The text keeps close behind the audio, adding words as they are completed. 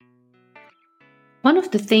One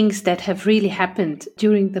of the things that have really happened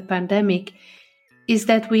during the pandemic is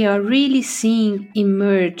that we are really seeing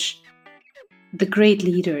emerge the great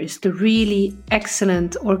leaders, the really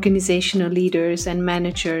excellent organizational leaders and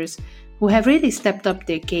managers who have really stepped up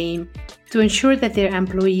their game to ensure that their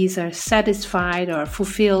employees are satisfied or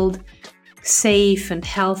fulfilled, safe and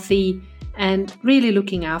healthy, and really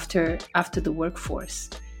looking after the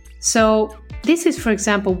workforce. So this is, for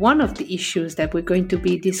example, one of the issues that we're going to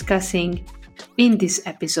be discussing in this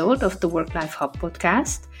episode of the WorkLife HUB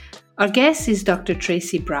podcast. Our guest is Dr.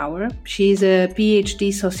 Tracy Brower. She is a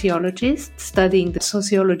PhD sociologist studying the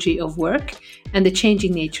sociology of work and the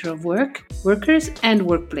changing nature of work, workers, and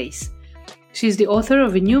workplace. She's the author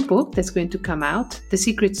of a new book that's going to come out, The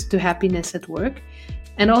Secrets to Happiness at Work,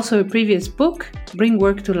 and also a previous book, Bring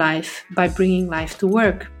Work to Life by Bringing Life to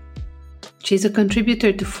Work. She's a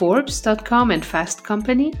contributor to Forbes.com and Fast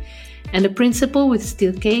Company, and a principal with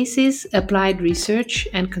Steelcase's Applied Research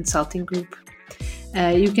and Consulting Group.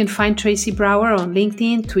 You can find Tracy Brower on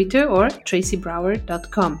LinkedIn, Twitter, or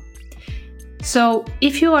tracybrower.com. So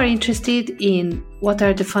if you are interested in what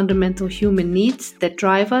are the fundamental human needs that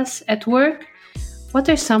drive us at work, what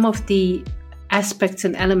are some of the aspects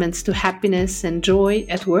and elements to happiness and joy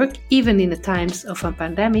at work, even in the times of a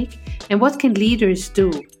pandemic, and what can leaders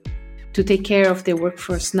do to take care of their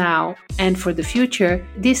workforce now and for the future,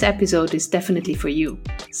 this episode is definitely for you.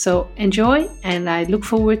 So enjoy, and I look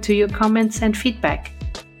forward to your comments and feedback.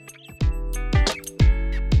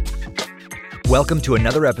 Welcome to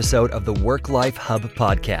another episode of the WorkLife HUB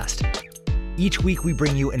podcast. Each week we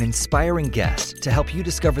bring you an inspiring guest to help you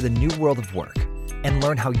discover the new world of work and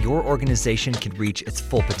learn how your organization can reach its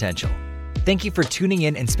full potential. Thank you for tuning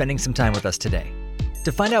in and spending some time with us today.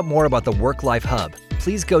 To find out more about the WorkLife HUB,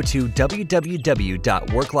 please go to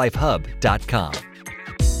www.worklifehub.com.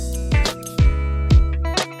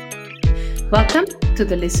 Welcome to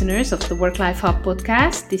the listeners of the WorkLife HUB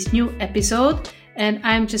podcast, this new episode. And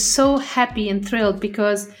I'm just so happy and thrilled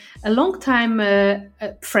because a longtime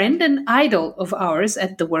friend and idol of ours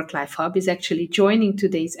at the WorkLife HUB is actually joining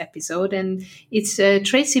today's episode. And it's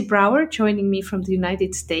Tracy Brower joining me from the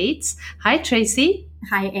United States. Hi, Tracy.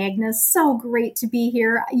 Hi, Agnes. So great to be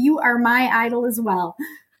here. You are my idol as well.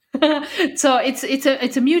 So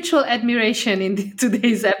it's a mutual admiration in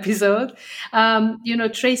today's episode.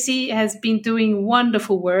 Tracy has been doing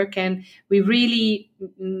wonderful work, and we really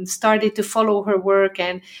started to follow her work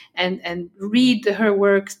and read her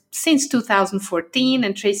work since 2014.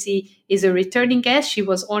 And Tracy is a returning guest. She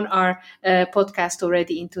was on our podcast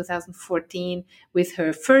already in 2014 with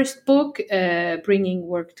her first book, Bringing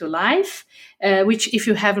Work to Life, which if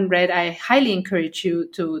you haven't read, I highly encourage you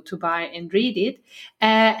to buy and read it.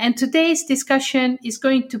 And today's discussion is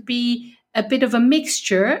going to be a bit of a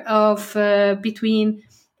mixture of between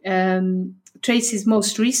Tracy's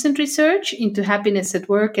most recent research into happiness at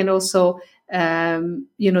work and also,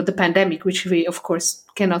 the pandemic, which we, of course,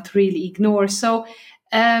 cannot really ignore. So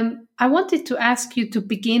I wanted to ask you to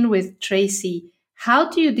begin with, Tracy, how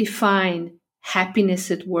do you define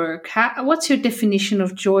happiness at work? What's your definition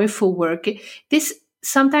of joyful work? This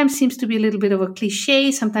sometimes seems to be a little bit of a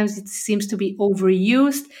cliche. Sometimes it seems to be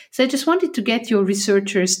overused. So I just wanted to get your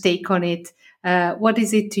researcher's take on it. What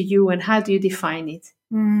is it to you and how do you define it?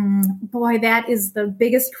 Boy, that is the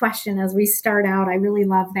biggest question as we start out. I really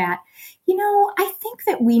love that. I think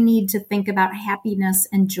that we need to think about happiness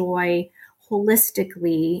and joy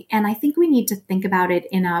holistically, and I think we need to think about it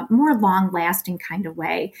in a more long-lasting kind of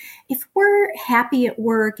way. If we're happy at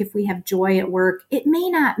work, if we have joy at work, it may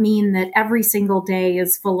not mean that every single day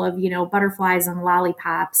is full of, butterflies and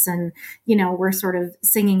lollipops and, we're sort of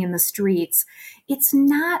singing in the streets. It's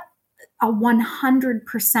not a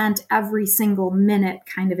 100% every single minute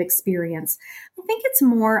kind of experience. I think it's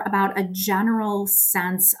more about a general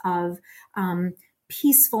sense of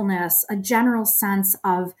peacefulness, a general sense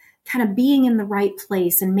of kind of being in the right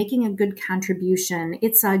place and making a good contribution.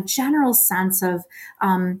 It's a general sense of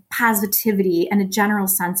positivity and a general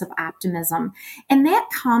sense of optimism. And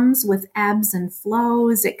that comes with ebbs and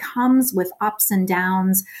flows. It comes with ups and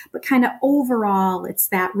downs, but kind of overall, it's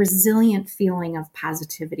that resilient feeling of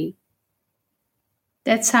positivity.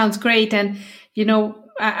 That sounds great. And,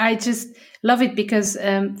 I just love it because,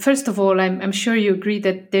 first of all, I'm sure you agree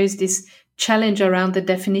that there's this challenge around the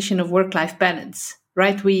definition of work-life balance,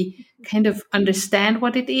 right? We kind of understand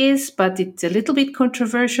what it is, but it's a little bit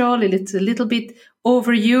controversial. It's a little bit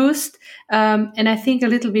overused. And I think a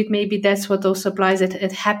little bit maybe that's what also applies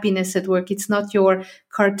at happiness at work. It's not your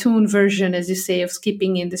cartoon version, as you say, of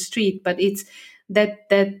skipping in the street, but it's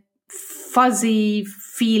that fuzzy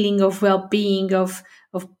feeling of well-being, of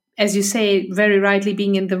as you say, very rightly,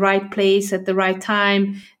 being in the right place at the right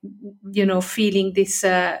time, feeling this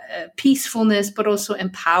peacefulness, but also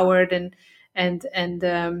empowered and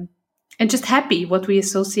just happy, what we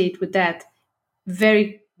associate with that.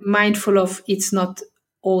 Very mindful of it's not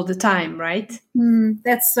all the time, right?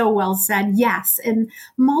 That's so well said. Yes. And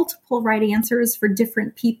multiple right answers for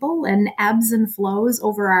different people, and ebbs and flows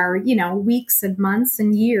over our, weeks and months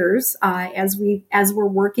and years as we're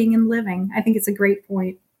working and living. I think it's a great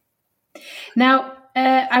point. Now,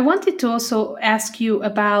 I wanted to also ask you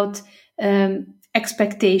about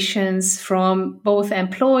expectations from both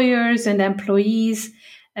employers and employees.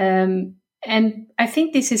 And I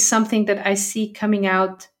think this is something that I see coming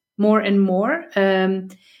out more and more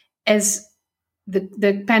as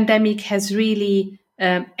the pandemic has really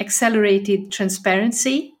accelerated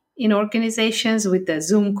transparency in organizations. With the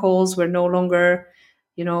Zoom calls, we're no longer,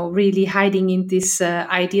 really hiding in this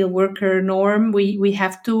ideal worker norm. We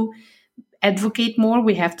have to advocate more.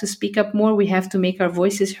 We have to speak up more. We have to make our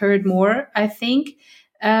voices heard more, I think.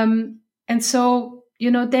 And so,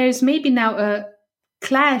 there's maybe now a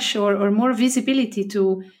clash or more visibility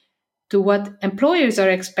to what employers are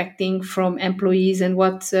expecting from employees and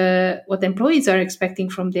what employees are expecting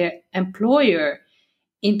from their employer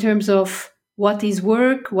in terms of what is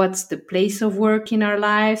work, what's the place of work in our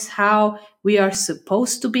lives, how we are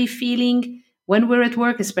supposed to be feeling when we're at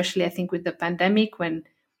work, especially I think with the pandemic when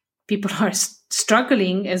people are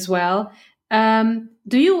struggling as well.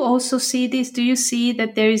 Do you also see this? Do you see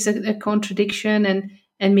that there is a contradiction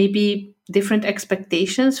and maybe different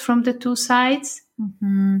expectations from the two sides?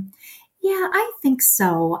 Mm-hmm. Yeah, I think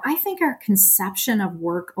so. I think our conception of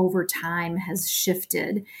work over time has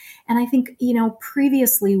shifted. And I think,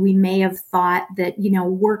 previously we may have thought that,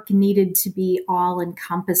 work needed to be all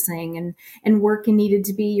encompassing and work needed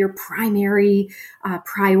to be your primary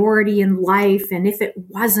priority in life. And if it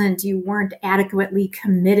wasn't, you weren't adequately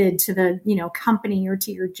committed to the, company or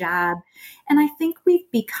to your job. And I think we've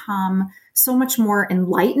become so much more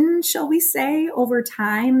enlightened, shall we say, over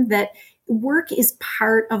time that work is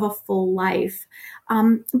part of a full life.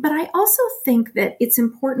 But I also think that it's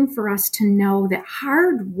important for us to know that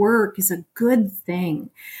hard work is a good thing.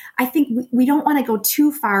 I think we don't want to go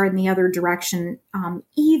too far in the other direction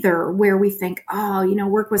either, where we think,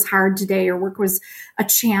 work was hard today or work was a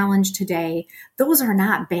challenge today. Those are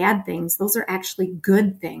not bad things. Those are actually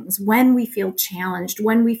good things. When we feel challenged,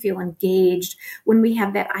 when we feel engaged, when we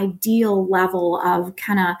have that ideal level of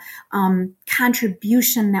kind of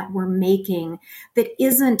contribution that we're making that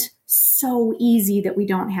isn't so easy that we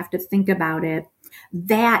don't have to think about it,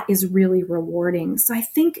 that is really rewarding. So I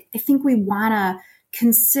think we want to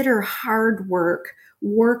consider hard work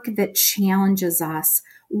that challenges us,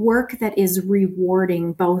 work that is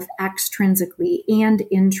rewarding both extrinsically and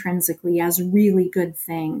intrinsically as really good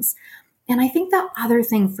things. And I think the other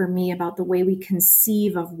thing for me about the way we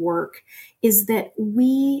conceive of work is that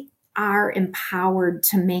we are empowered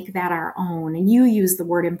to make that our own. And you used the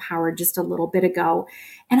word empowered just a little bit ago.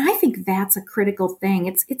 And I think that's a critical thing.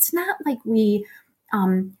 It's not like we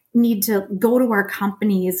need to go to our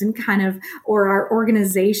companies and or our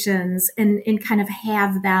organizations and kind of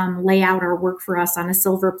have them lay out our work for us on a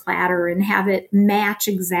silver platter and have it match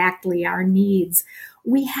exactly our needs.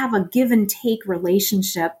 We have a give and take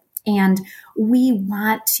relationship. And we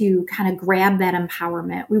want to kind of grab that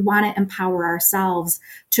empowerment. We want to empower ourselves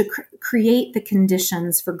to create the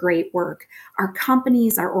conditions for great work. Our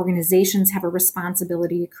companies, our organizations have a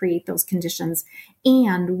responsibility to create those conditions,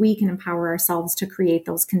 and we can empower ourselves to create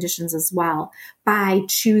those conditions as well by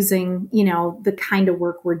choosing, the kind of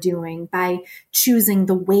work we're doing, by choosing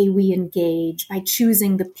the way we engage, by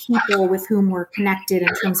choosing the people with whom we're connected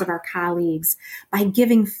in terms of our colleagues, by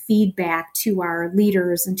giving feedback to our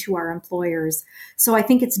leaders and to our employers. So I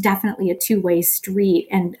think it's definitely a two-way street,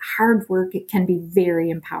 and hard work, it can be very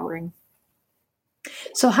empowering.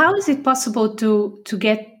 So how is it possible to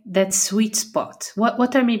get that sweet spot?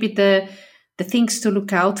 What are maybe the things to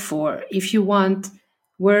look out for if you want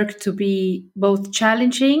work to be both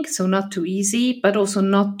challenging, so not too easy, but also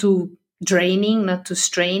not too draining, not too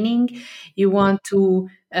straining? You want to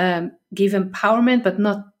give empowerment, but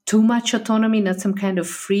not too much autonomy, not some kind of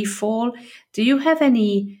free fall. Do you have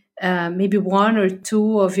any maybe one or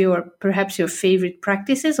two of perhaps your favorite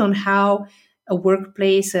practices on how a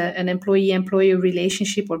workplace, an employee-employer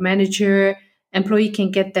relationship or manager-employee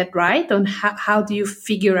can get that right? On how do you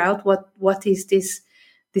figure out what is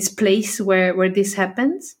this place where this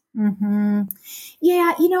happens? Mm-hmm.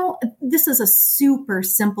 Yeah, this is a super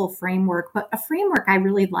simple framework, but a framework I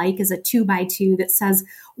really like is a 2x2 that says,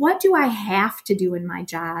 what do I have to do in my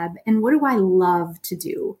job and what do I love to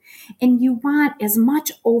do? And you want as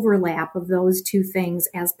much overlap of those two things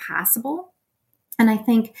as possible. And I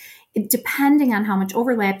think depending on how much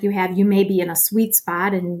overlap you have, you may be in a sweet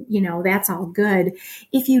spot and, that's all good.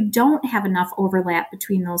 If you don't have enough overlap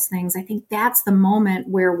between those things, I think that's the moment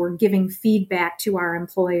where we're giving feedback to our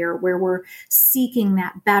employer, where we're seeking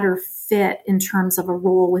that better fit in terms of a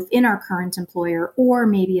role within our current employer or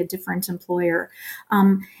maybe a different employer.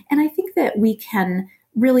 And I think that we can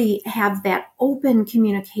really have that open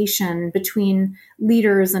communication between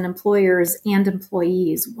leaders and employers and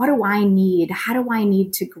employees. What do I need? How do I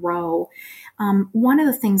need to grow? One of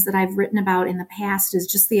the things that I've written about in the past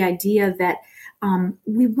is just the idea that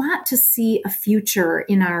we want to see a future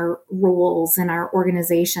in our roles, in our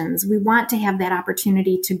organizations. We want to have that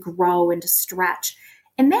opportunity to grow and to stretch.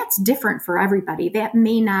 And that's different for everybody. That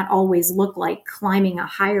may not always look like climbing a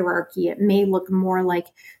hierarchy. It may look more like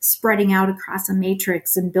spreading out across a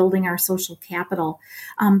matrix and building our social capital.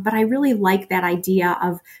 But I really like that idea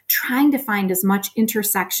of trying to find as much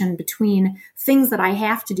intersection between things that I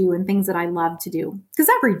have to do and things that I love to do. Because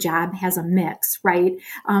every job has a mix, right?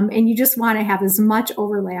 And you just want to have as much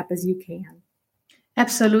overlap as you can.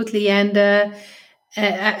 Absolutely. And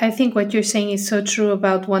I think what you're saying is so true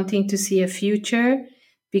about wanting to see a future,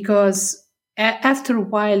 because after a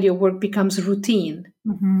while, your work becomes routine.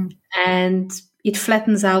 Mm-hmm. And it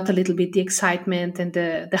flattens out a little bit the excitement and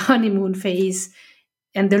the honeymoon phase,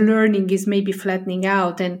 and the learning is maybe flattening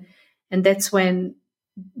out. And that's when,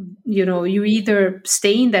 you either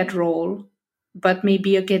stay in that role, but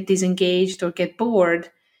maybe you get disengaged or get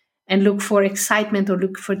bored and look for excitement or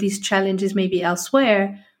look for these challenges maybe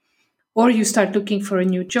elsewhere, or you start looking for a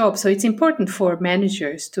new job. So it's important for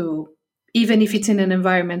managers to, even if it's in an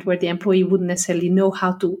environment where the employee wouldn't necessarily know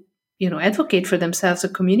how to, advocate for themselves or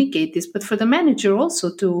communicate this, but for the manager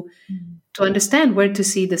also to understand where to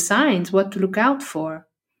see the signs, what to look out for.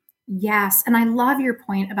 Yes. And I love your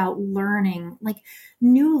point about learning. Like,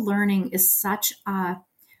 new learning is such a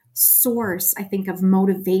source, I think, of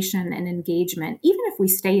motivation and engagement. Even if we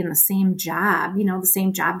stay in the same job, the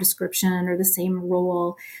same job description or the same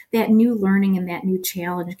role, that new learning and that new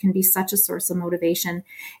challenge can be such a source of motivation.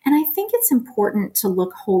 And I think it's important to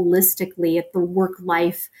look holistically at the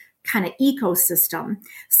work-life kind of ecosystem.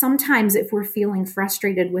 Sometimes if we're feeling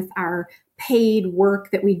frustrated with our paid work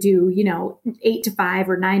that we do, 8 to 5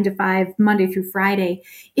 or 9 to 5, Monday through Friday,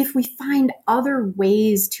 if we find other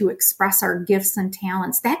ways to express our gifts and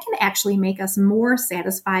talents, that can actually make us more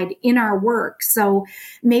satisfied in our work. So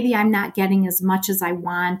maybe I'm not getting as much as I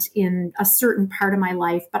want in a certain part of my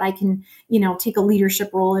life, but I can, take a leadership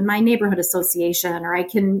role in my neighborhood association, or I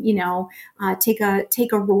can, take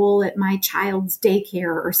a role at my child's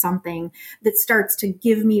daycare or something that starts to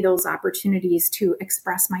give me those opportunities to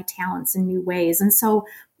express my talents in new ways. And so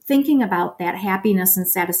thinking about that happiness and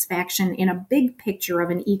satisfaction in a big picture of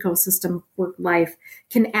an ecosystem work life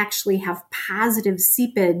can actually have positive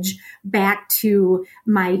seepage back to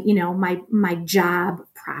my, my job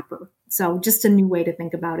proper. So just a new way to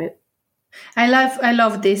think about it. I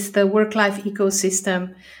love this, the work-life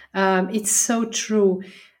ecosystem. It's so true.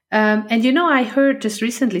 And I heard just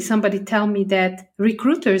recently somebody tell me that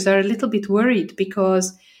recruiters are a little bit worried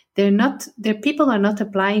because their people are not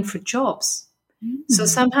applying for jobs. Mm-hmm. So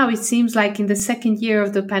somehow it seems like in the second year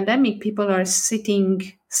of the pandemic, people are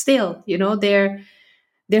sitting still. They're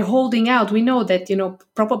holding out. We know that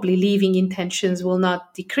probably leaving intentions will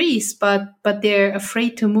not decrease, but they're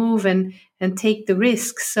afraid to move and take the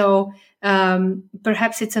risk. So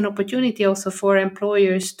perhaps it's an opportunity also for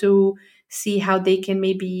employers to see how they can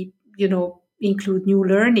maybe include new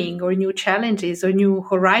learning or new challenges or new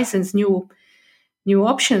horizons, new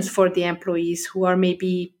options for the employees who are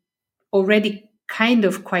maybe already kind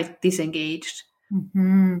of quite disengaged.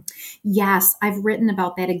 Mm-hmm. Yes, I've written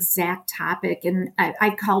about that exact topic, and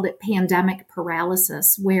I called it pandemic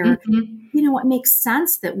paralysis, where, it makes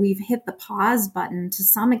sense that we've hit the pause button to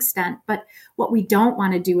some extent, but what we don't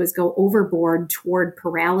want to do is go overboard toward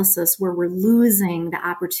paralysis where we're losing the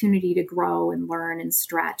opportunity to grow and learn and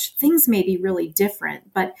stretch. Things may be really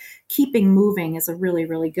different, but keeping moving is a really,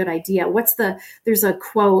 really good idea. There's a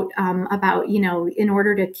quote about, in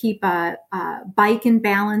order to keep a bike in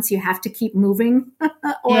balance, you have to keep moving.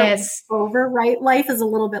 Or yes. Over, right? Life is a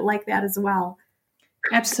little bit like that as well.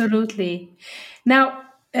 Absolutely. Now,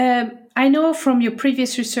 I know from your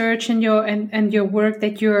previous research and your work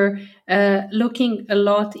that you're looking a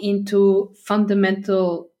lot into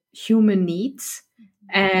fundamental human needs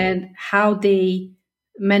and how they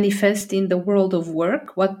manifest in the world of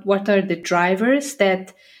work? What are the drivers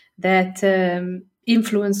that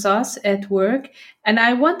influence us at work? And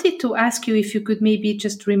I wanted to ask you if you could maybe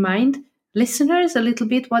just remind listeners a little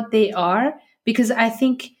bit what they are, because I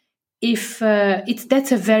think if it's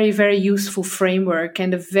that's a very, very useful framework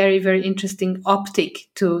and a very, very interesting optic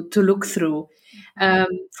to look through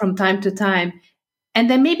from time to time. And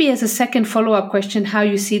then maybe as a second follow-up question, how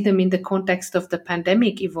you see them in the context of the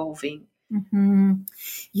pandemic evolving. Mm-hmm.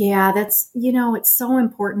 Yeah, it's so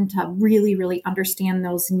important to really, really understand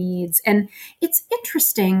those needs. And it's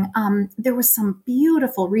interesting. There was some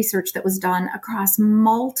beautiful research that was done across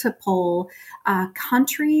multiple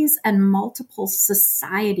countries and multiple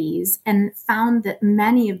societies, and found that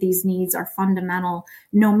many of these needs are fundamental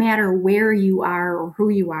no matter where you are or who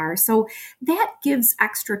you are. So that gives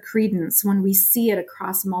extra credence when we see it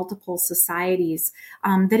across multiple societies,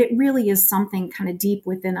 that it really is something kind of deep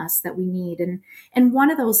within us that we need. And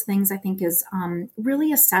one of those things I think is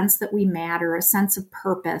really a sense that we matter, a sense of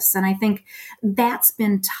purpose. And I think that's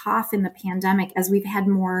been tough in the pandemic as we've had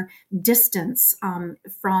more distance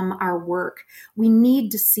from our work. We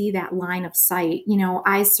need to see that line of sight.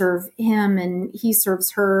 I serve him and he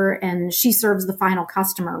serves her and she serves the final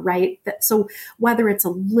customer, right? So whether it's a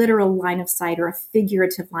literal line of sight or a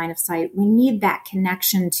figurative line of sight, we need that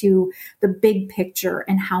connection to the big picture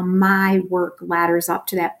and how my work ladders up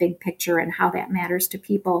to that big picture and how that matters to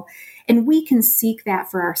people. And we can seek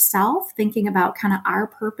that for ourselves, thinking about kind of our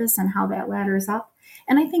purpose and how that ladders up.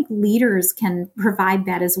 And I think leaders can provide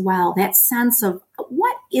that as well, that sense of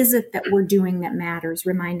what is it that we're doing that matters,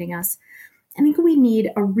 reminding us. I think we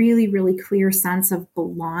need a really, really clear sense of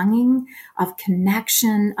belonging, of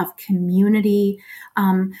connection, of community.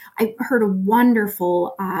 I heard a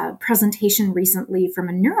wonderful presentation recently from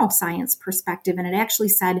a neuroscience perspective, and it actually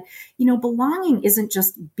said, belonging isn't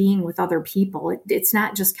just being with other people. It's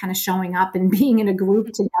not just kind of showing up and being in a group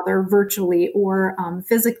together virtually or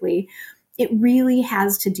physically. It really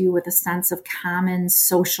has to do with a sense of common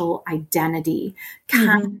social identity,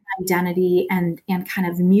 identity and kind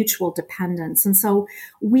of mutual dependence. And so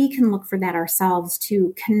we can look for that ourselves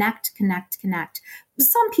to connect.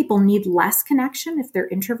 Some people need less connection if they're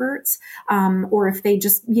introverts, or if they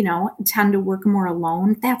just, tend to work more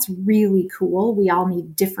alone. That's really cool. We all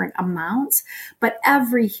need different amounts, but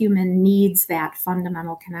every human needs that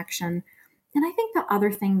fundamental connection. And I think the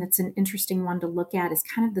other thing that's an interesting one to look at is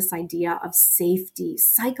kind of this idea of safety,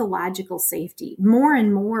 psychological safety. More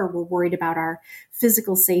and more, we're worried about our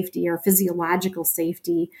physical safety or physiological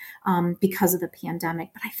safety because of the pandemic.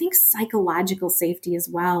 But I think psychological safety as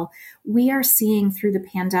well. We are seeing through the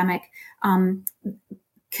pandemic,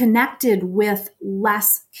 connected with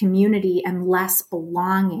less community and less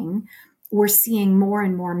belonging, we're seeing more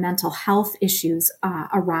and more mental health issues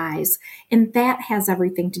arise. And that has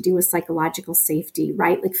everything to do with psychological safety,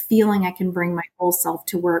 right? Like feeling I can bring my whole self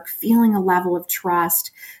to work, feeling a level of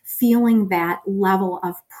trust, feeling that level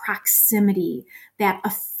of proximity, that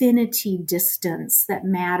affinity distance that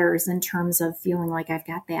matters in terms of feeling like I've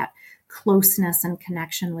got that closeness and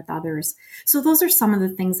connection with others. So those are some of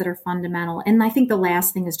the things that are fundamental. And I think the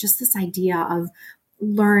last thing is just this idea of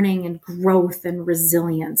learning and growth and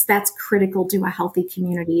resilience. That's critical to a healthy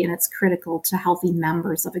community, and it's critical to healthy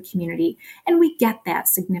members of a community. And we get that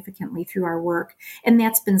significantly through our work. And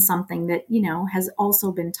that's been something that, has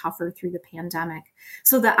also been tougher through the pandemic.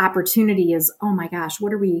 So the opportunity is, oh my gosh,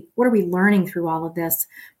 what are we learning through all of this?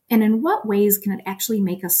 And in what ways can it actually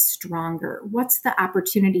make us stronger? What's the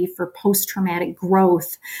opportunity for post-traumatic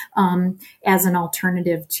growth as an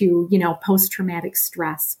alternative to, post-traumatic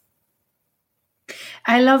stress?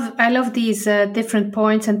 I love these different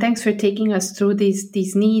points, and thanks for taking us through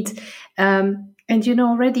these needs. And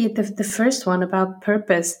already the first one about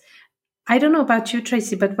purpose. I don't know about you,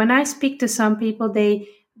 Tracy, but when I speak to some people, they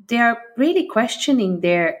are really questioning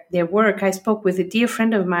their work. I spoke with a dear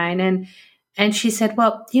friend of mine, and she said,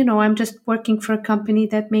 "Well, I'm just working for a company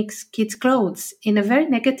that makes kids' clothes," in a very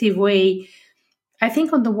negative way. I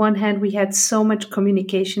think on the one hand, we had so much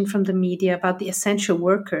communication from the media about the essential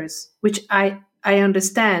workers, which I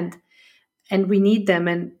understand, and we need them.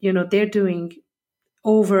 And, they're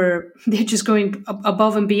just going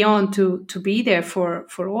above and beyond to be there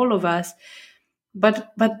for all of us.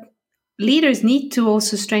 But leaders need to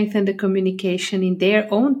also strengthen the communication in their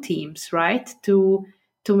own teams, right? To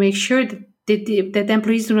make sure that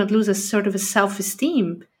employees do not lose a sort of a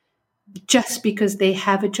self-esteem just because they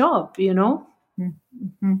have a job,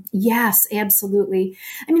 Yes, absolutely.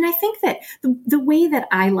 I mean, I think that the way that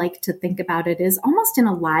I like to think about it is almost in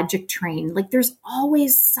a logic train. Like there's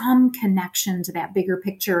always some connection to that bigger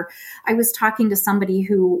picture. I was talking to somebody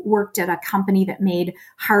who worked at a company that made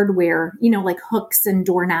hardware, like hooks and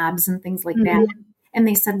doorknobs and things like that. And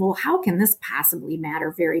they said, well, how can this possibly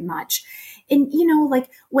matter very much? And, like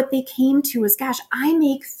what they came to is, gosh, I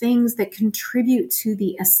make things that contribute to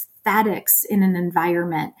the aesthetics in an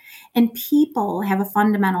environment. And people have a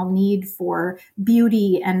fundamental need for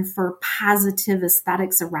beauty and for positive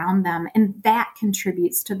aesthetics around them. And that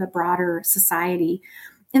contributes to the broader society.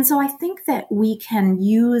 And so I think that we can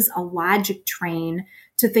use a logic train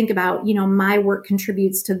to think about, my work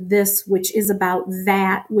contributes to this, which is about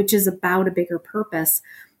that, which is about a bigger purpose.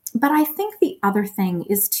 But I think the other thing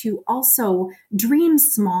is to also dream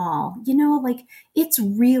small. Like it's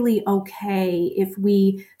really okay if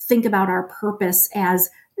we think about our purpose as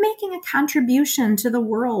making a contribution to the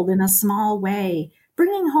world in a small way,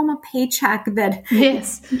 bringing home a paycheck that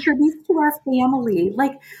contributes to our family.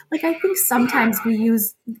 Like I think sometimes we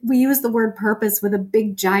use the word purpose with a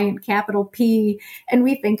big giant capital P, and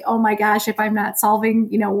we think, oh my gosh, if I'm not solving,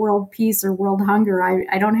 world peace or world hunger,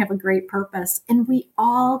 I don't have a great purpose. And we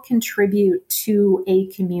all contribute to a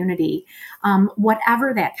community.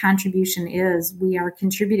 Whatever that contribution is, we are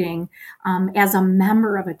contributing as a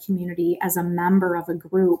member of a community, as a member of a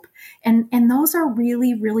group. And those are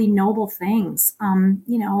really, really noble things.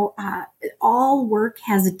 All work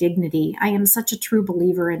has a dignity. I am such a true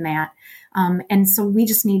believer in that. And so we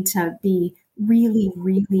just need to be really,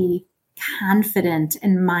 really confident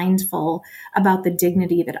and mindful about the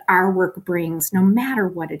dignity that our work brings, no matter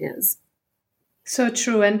what it is. So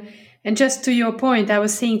true. And just to your point, I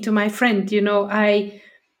was saying to my friend,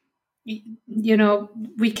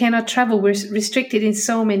 we cannot travel. We're restricted in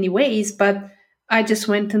so many ways, but I just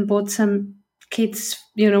went and bought some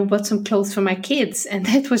bought some clothes for my kids. And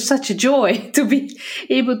that was such a joy to be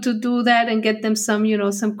able to do that and get them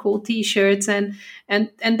some, some cool t-shirts and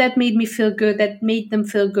that made me feel good. That made them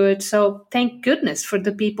feel good. So thank goodness for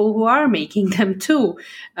the people who are making them too.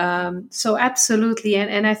 So absolutely.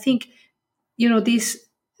 And I think, these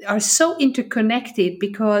are so interconnected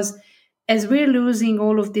because as we're losing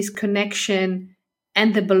all of this connection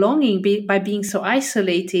and the belonging by being so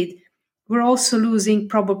isolated, we're also losing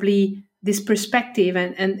probably this perspective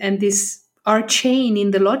and this our chain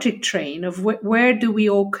in the logic train of where do we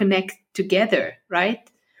all connect together, right?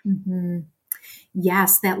 Mm-hmm.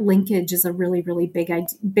 Yes, that linkage is a really, really big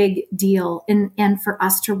deal. And for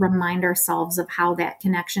us to remind ourselves of how that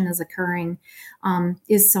connection is occurring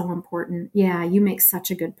is so important. Yeah, you make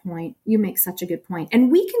such a good point.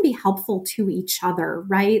 And we can be helpful to each other,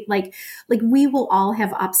 right? Like we will all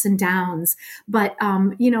have ups and downs, but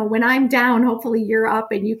when I'm down, hopefully you're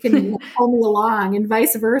up and you can pull me along and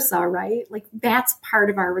vice versa, right? Like that's part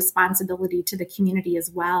of our responsibility to the community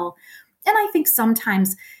as well. And I think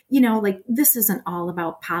sometimes, this isn't all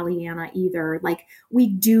about Pollyanna either. Like we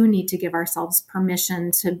do need to give ourselves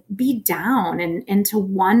permission to be down and to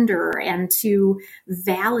wonder and to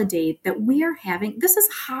validate that this is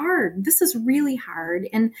hard. This is really hard.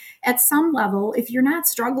 And at some level, if you're not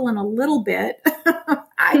struggling a little bit,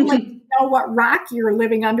 I'd like to know what rock you're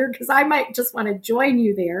living under because I might just want to join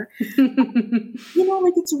you there.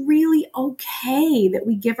 It's really okay that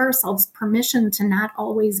we give ourselves permission to not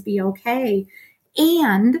always be okay.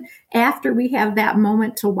 And after we have that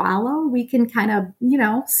moment to wallow, we can kind of,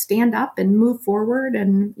 stand up and move forward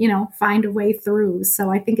and, find a way through.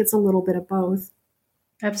 So I think it's a little bit of both.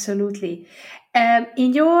 Absolutely.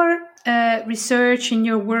 In your research, in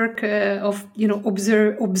your work of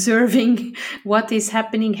observing what is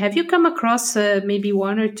happening, have you come across maybe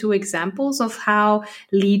one or two examples of how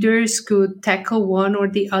leaders could tackle one or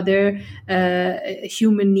the other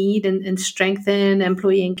human need and strengthen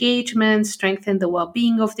employee engagement, strengthen the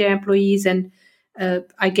well-being of their employees, and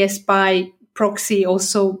I guess by proxy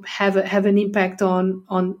also have an impact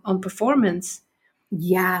on performance?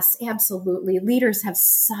 Yes, absolutely. Leaders have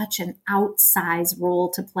such an outsized role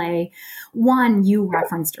to play. One you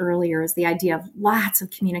referenced earlier is the idea of lots of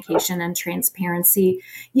communication and transparency.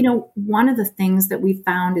 One of the things that we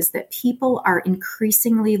found is that people are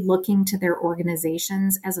increasingly looking to their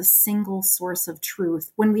organizations as a single source of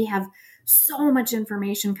truth. When we have so much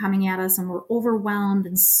information coming at us and we're overwhelmed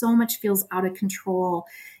and so much feels out of control,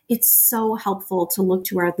 it's so helpful to look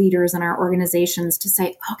to our leaders and our organizations to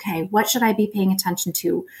say, okay, what should I be paying attention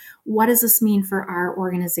to? What does this mean for our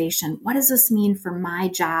organization? What does this mean for my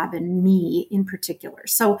job and me in particular?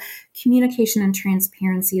 So communication and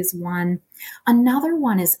transparency is one. Another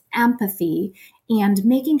one is empathy and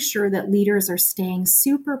making sure that leaders are staying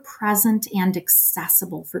super present and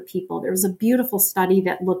accessible for people. There was a beautiful study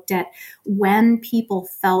that looked at when people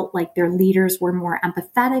felt like their leaders were more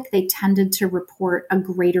empathetic, they tended to report a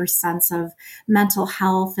greater sense of mental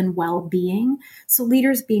health and well-being. So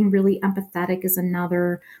leaders being really empathetic is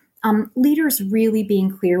another. Leaders really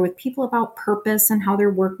being clear with people about purpose and how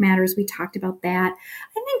their work matters. We talked about that.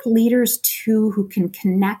 I think leaders too who can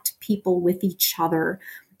connect people with each other,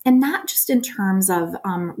 and not just in terms of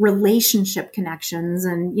relationship connections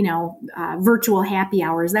and virtual happy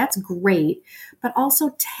hours. That's great, but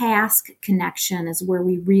also task connection is where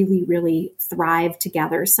we really, really thrive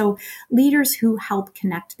together. So leaders who help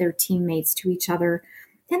connect their teammates to each other.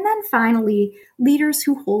 And then finally, leaders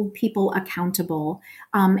who hold people accountable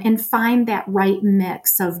and find that right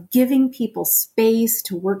mix of giving people space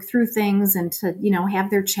to work through things and to, have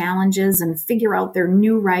their challenges and figure out their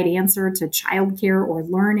new right answer to childcare or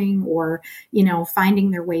learning or,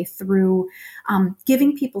 finding their way through,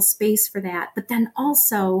 giving people space for that, but then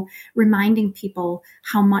also reminding people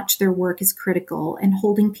how much their work is critical and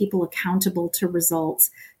holding people accountable to results.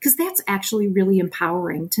 Because that's actually really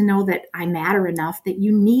empowering to know that I matter enough that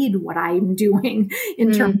you need what I'm doing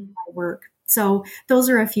in terms of my work. So those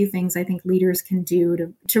are a few things I think leaders can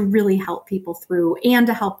do to really help people through and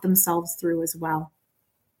to help themselves through as well.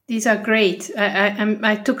 These are great.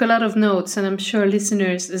 I took a lot of notes, and I'm sure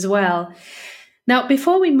listeners as well. Now,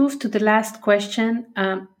 before we move to the last question,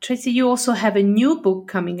 Tracy, you also have a new book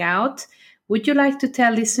coming out. Would you like to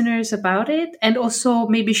tell listeners about it and also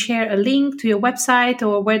maybe share a link to your website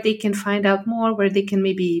or where they can find out more, where they can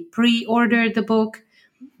maybe pre-order the book?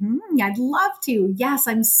 I'd love to. Yes,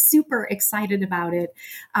 I'm super excited about it.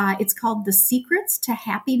 It's called The Secrets to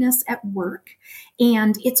Happiness at Work.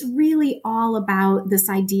 And it's really all about this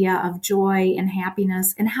idea of joy and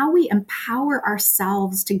happiness and how we empower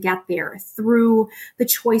ourselves to get there through the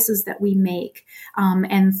choices that we make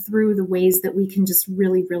and through the ways that we can just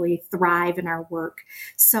really, really thrive in our work.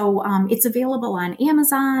 So it's available on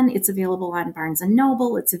Amazon. It's available on Barnes &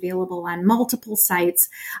 Noble. It's available on multiple sites.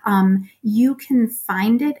 You can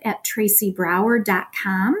find it at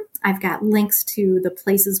tracybrower.com. I've got links to the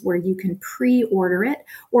places where you can pre-order it,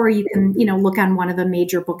 or you can, look on one of the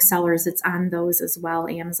major booksellers. It's on those as well,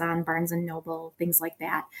 Amazon, Barnes & Noble, things like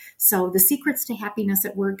that. So The Secrets to Happiness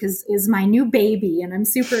at Work is my new baby, and I'm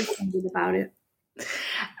super excited about it.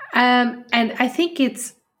 And I think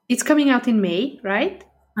it's coming out in May, right?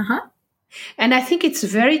 Uh-huh. And I think it's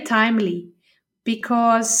very timely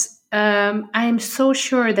because I am so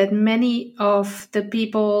sure that many of the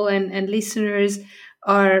people and listeners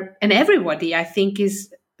are, and everybody, I think,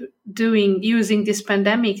 is using this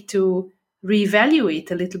pandemic to reevaluate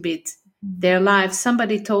a little bit their lives.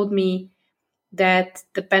 Somebody told me that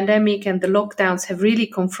the pandemic and the lockdowns have really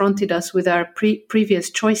confronted us with our previous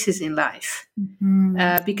choices in life,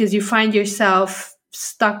 because you find yourself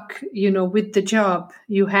stuck, with the job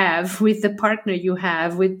you have, with the partner you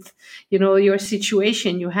have, with, your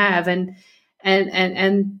situation you have. And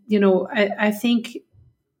I think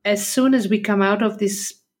as soon as we come out of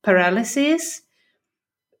this paralysis,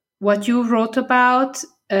 what you wrote about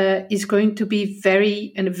is going to be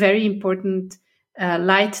very important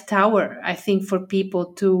light tower, I think, for people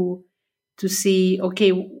to see,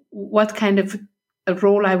 okay, what kind of a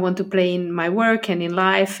role I want to play in my work and in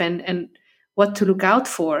life, and what to look out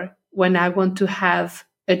for when I want to have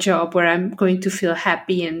a job where I'm going to feel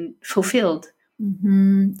happy and fulfilled.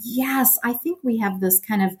 Mm-hmm. Yes, I think we have this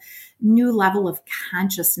kind of new level of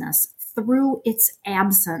consciousness through its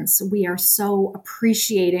absence. We are so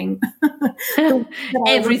appreciating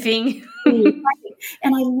everything.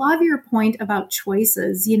 And I love your point about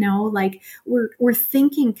choices, like we're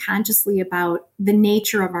thinking consciously about the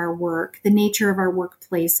nature of our work, the nature of our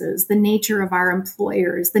workplaces, the nature of our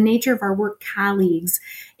employers, the nature of our work colleagues.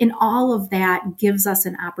 And all of that gives us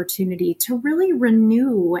an opportunity to really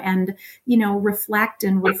renew and, reflect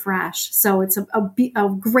and refresh. So it's a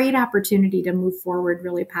great opportunity to move forward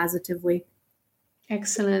really positively.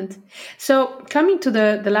 Excellent. So coming to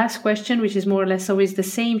the last question, which is more or less always the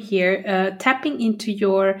same here, tapping into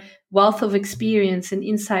your wealth of experience and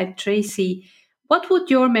insight, Tracy, what would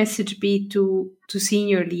your message be to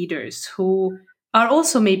senior leaders who are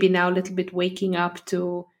also maybe now a little bit waking up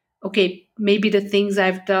to, okay, maybe the things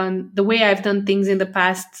I've done, the way I've done things in the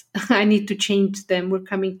past, I need to change them. We're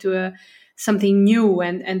coming to something new,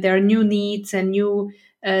 and there are new needs and new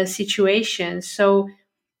situations. So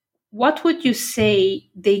what would you say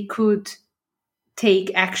they could take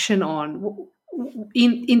action on?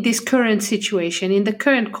 in this current situation, in the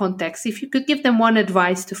current context, if you could give them one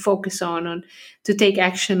advice to focus on to take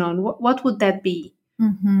action on, what would that be?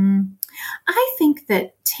 Mm-hmm. I think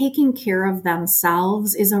that taking care of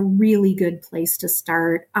themselves is a really good place to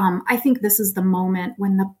start. I think this is the moment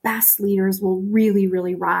when the best leaders will really,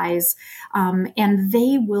 really rise, and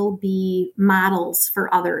they will be models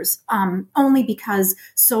for others, only because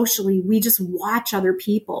socially we just watch other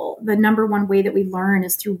people. The number one way that we learn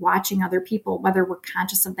is through watching other people, whether we're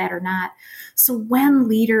conscious of that or not. So when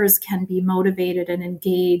leaders can be motivated and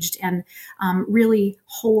engaged and really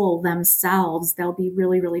whole themselves, they'll be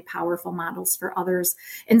really, really powerful models for others.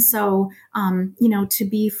 And so, to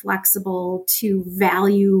be flexible, to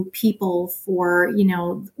value people for,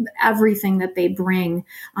 everything that they bring,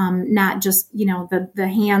 not just, the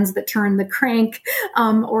hands that turn the crank,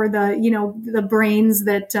 or the brains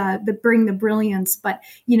that bring the brilliance, but,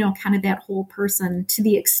 kind of that whole person, to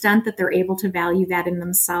the extent that they're able to value that in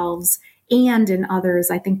themselves and in others.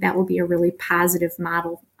 I think that will be a really positive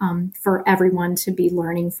model for everyone to be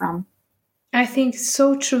learning from. I think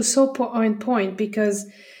so true, so on point, because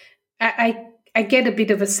I get a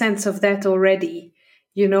bit of a sense of that already,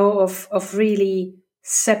 of really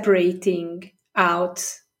separating out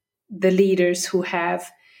the leaders who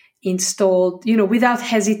have installed, without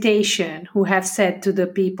hesitation, who have said to the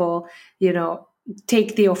people,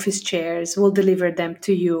 take the office chairs, we'll deliver them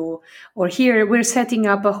to you. Or here, we're setting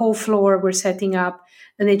up a whole floor, we're setting up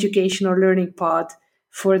an education or learning pod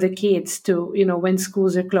for the kids to, when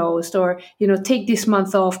schools are closed, or, take this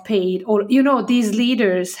month off paid, or, these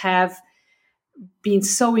leaders have been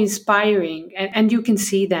so inspiring, and you can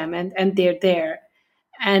see them and they're there.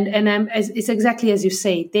 And it's exactly as you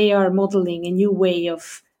say, they are modeling a new way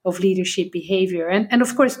of leadership behavior. And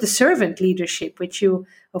of course, the servant leadership, which you,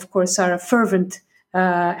 of course, are a fervent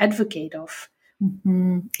advocate of.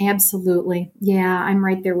 Mm-hmm. Absolutely. Yeah, I'm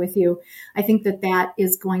right there with you. I think that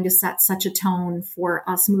is going to set such a tone for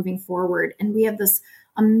us moving forward. And we have this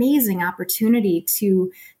amazing opportunity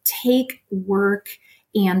to take work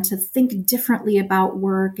and to think differently about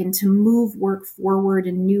work and to move work forward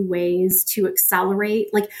in new ways, to accelerate.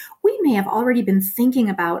 Like, we may have already been thinking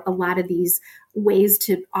about a lot of these ways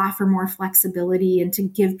to offer more flexibility and to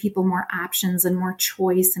give people more options and more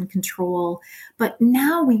choice and control. But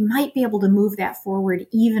now we might be able to move that forward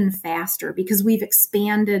even faster because we've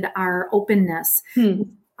expanded our openness,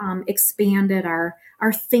 expanded our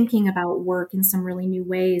thinking about work in some really new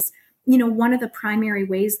ways. One of the primary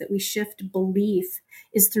ways that we shift belief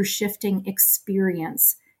is through shifting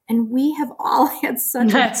experience. And we have all had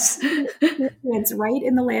such an experience, right,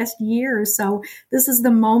 in the last year. So this is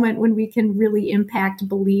the moment when we can really impact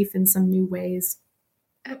belief in some new ways.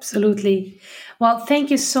 Absolutely. Well,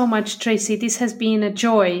 thank you so much, Tracy. This has been a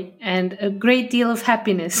joy and a great deal of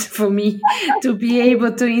happiness for me to be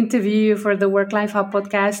able to interview you for the WorkLife HUB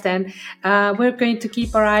podcast. And we're going to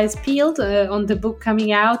keep our eyes peeled on the book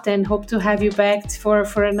coming out and hope to have you back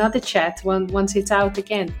for another chat once it's out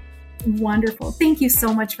again. Wonderful. Thank you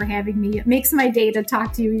so much for having me. It makes my day to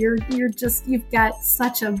talk to you. You've got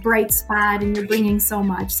such a bright spot and you're bringing so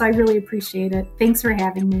much. So I really appreciate it. Thanks for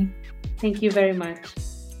having me. Thank you very much.